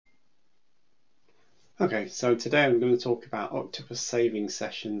Okay, so today I'm going to talk about Octopus saving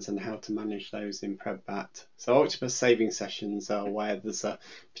sessions and how to manage those in Predbat. So Octopus saving sessions are where there's a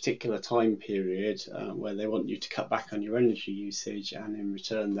particular time period where they want you to cut back on your energy usage, and in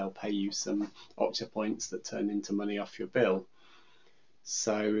return they'll pay you some Octa points that turn into money off your bill.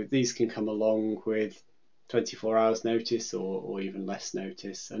 So these can come along with 24 hours notice or even less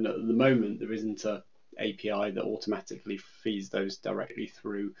notice. And at the moment there isn't a API that automatically feeds those directly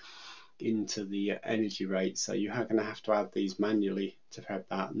through into the energy rate, so you're going to have to add these manually to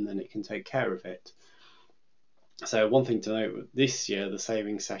Predbat, and then it can take care of it. So one thing to note, this year the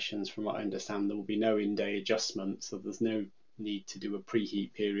saving sessions, from what I understand, there will be no in-day adjustment, so there's no need to do a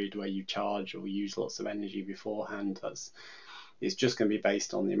preheat period where you charge or use lots of energy beforehand. It's just going to be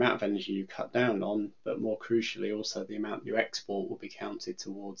based on the amount of energy you cut down on, but more crucially also the amount you export will be counted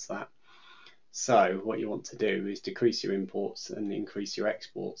towards that. So what you want to do is decrease your imports and increase your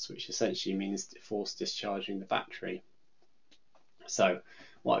exports, which essentially means force discharging the battery. So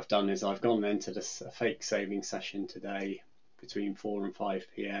what I've done is I've gone and entered a fake saving session today between 4 and 5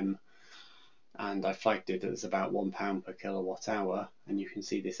 p.m. and I flagged it as about £1 per kilowatt hour, and you can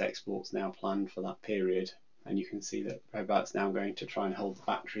see this export's now planned for that period, and you can see that Predbat's now going to try and hold the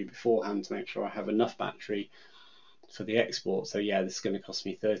battery beforehand to make sure I have enough battery for the export. So yeah, this is going to cost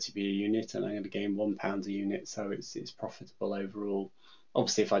me 30p a unit, and I'm going to gain £1 a unit, so it's profitable overall.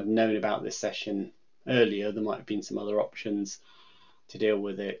 Obviously, if I'd known about this session earlier, there might have been some other options to deal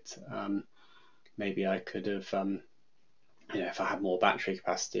with it. Maybe I could have, if I had more battery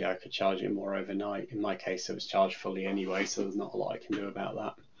capacity, I could charge it more overnight. In my case, it was charged fully anyway, so there's not a lot I can do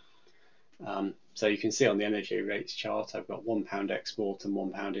about that. So you can see on the energy rates chart, I've got £1 export and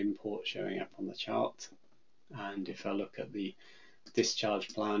 £1 import showing up on the chart. And if I look at the discharge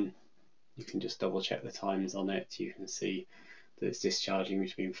plan, you can just double check the times on it. You can see that it's discharging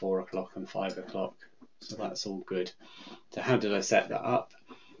between 4 o'clock and 5 o'clock, so that's all good. So how did I set that up?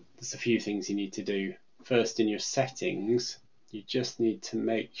 There's a few things you need to do. First, in your settings, you just need to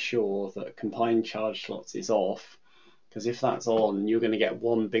make sure that combined charge slots is off, because if that's on, you're going to get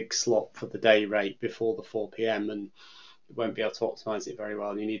one big slot for the day rate before the 4 p.m. and you won't be able to optimize it very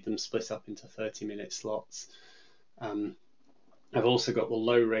well. You need them split up into 30-minute slots. I've also got the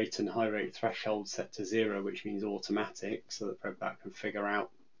low rate and high rate threshold set to 0, which means automatic, so that Predbat can figure out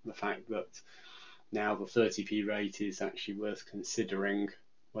the fact that now the 30p rate is actually worth considering,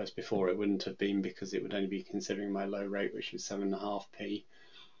 whereas before it wouldn't have been, because it would only be considering my low rate, which was 7.5p.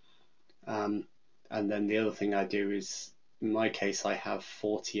 And then the other thing I do is, in my case, I have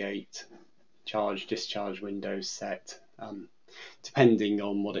 48 charge discharge windows set. Depending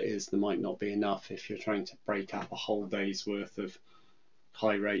on what it is, there might not be enough if you're trying to break up a whole day's worth of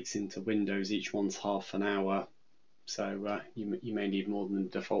high rates into windows. Each one's half an hour, so you may need more than the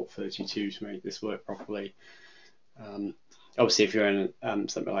default 32 to make this work properly. Obviously, if you're in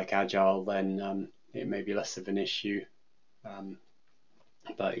something like Agile, then it may be less of an issue.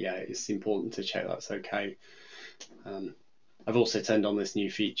 But yeah, it's important to check that's okay. I've also turned on this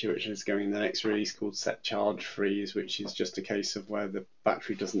new feature, which is going in the next release, called Set Charge Freeze, which is just a case of where the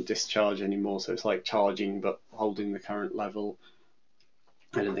battery doesn't discharge anymore. So it's like charging, but holding the current level.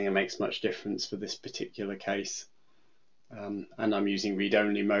 I don't think it makes much difference for this particular case. And I'm using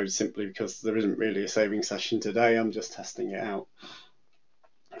read-only mode simply because there isn't really a saving session today. I'm just testing it out.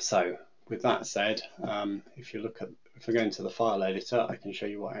 So with that said, if I go into the file editor, I can show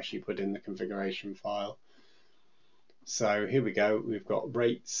you what I actually put in the configuration file. So here we go, we've got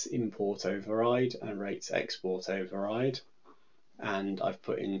rates import override and rates export override, and I've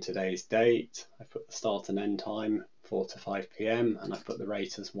put in today's date, I've put the start and end time 4 to 5 p.m, and I've put the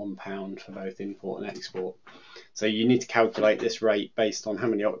rate as £1 for both import and export. So you need to calculate this rate based on how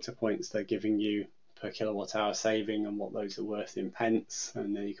many octa points they're giving you per kilowatt hour saving and what those are worth in pence,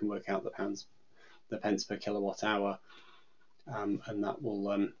 and then you can work out the pence per kilowatt hour, and that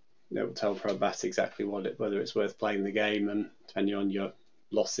will it will tell Predbat exactly whether it's worth playing the game, and depending on your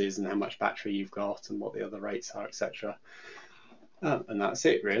losses and how much battery you've got and what the other rates are, etc. And that's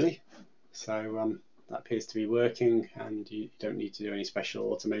it really. So that appears to be working, and you don't need to do any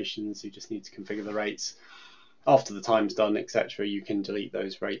special automations. You just need to configure the rates. After the time's done, etc., you can delete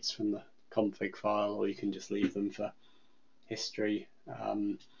those rates from the config file, or you can just leave them for history.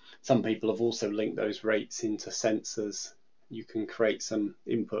 Some people have also linked those rates into sensors. You can create some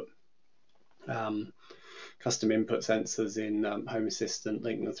custom input sensors in Home Assistant,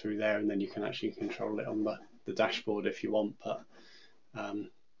 link them through there, and then you can actually control it on the dashboard if you want. But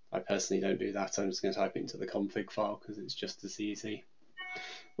I personally don't do that. I'm just going to type it into the config file because it's just as easy.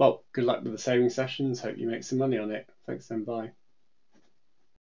 Well, good luck with the saving sessions. Hope you make some money on it. Thanks then, bye.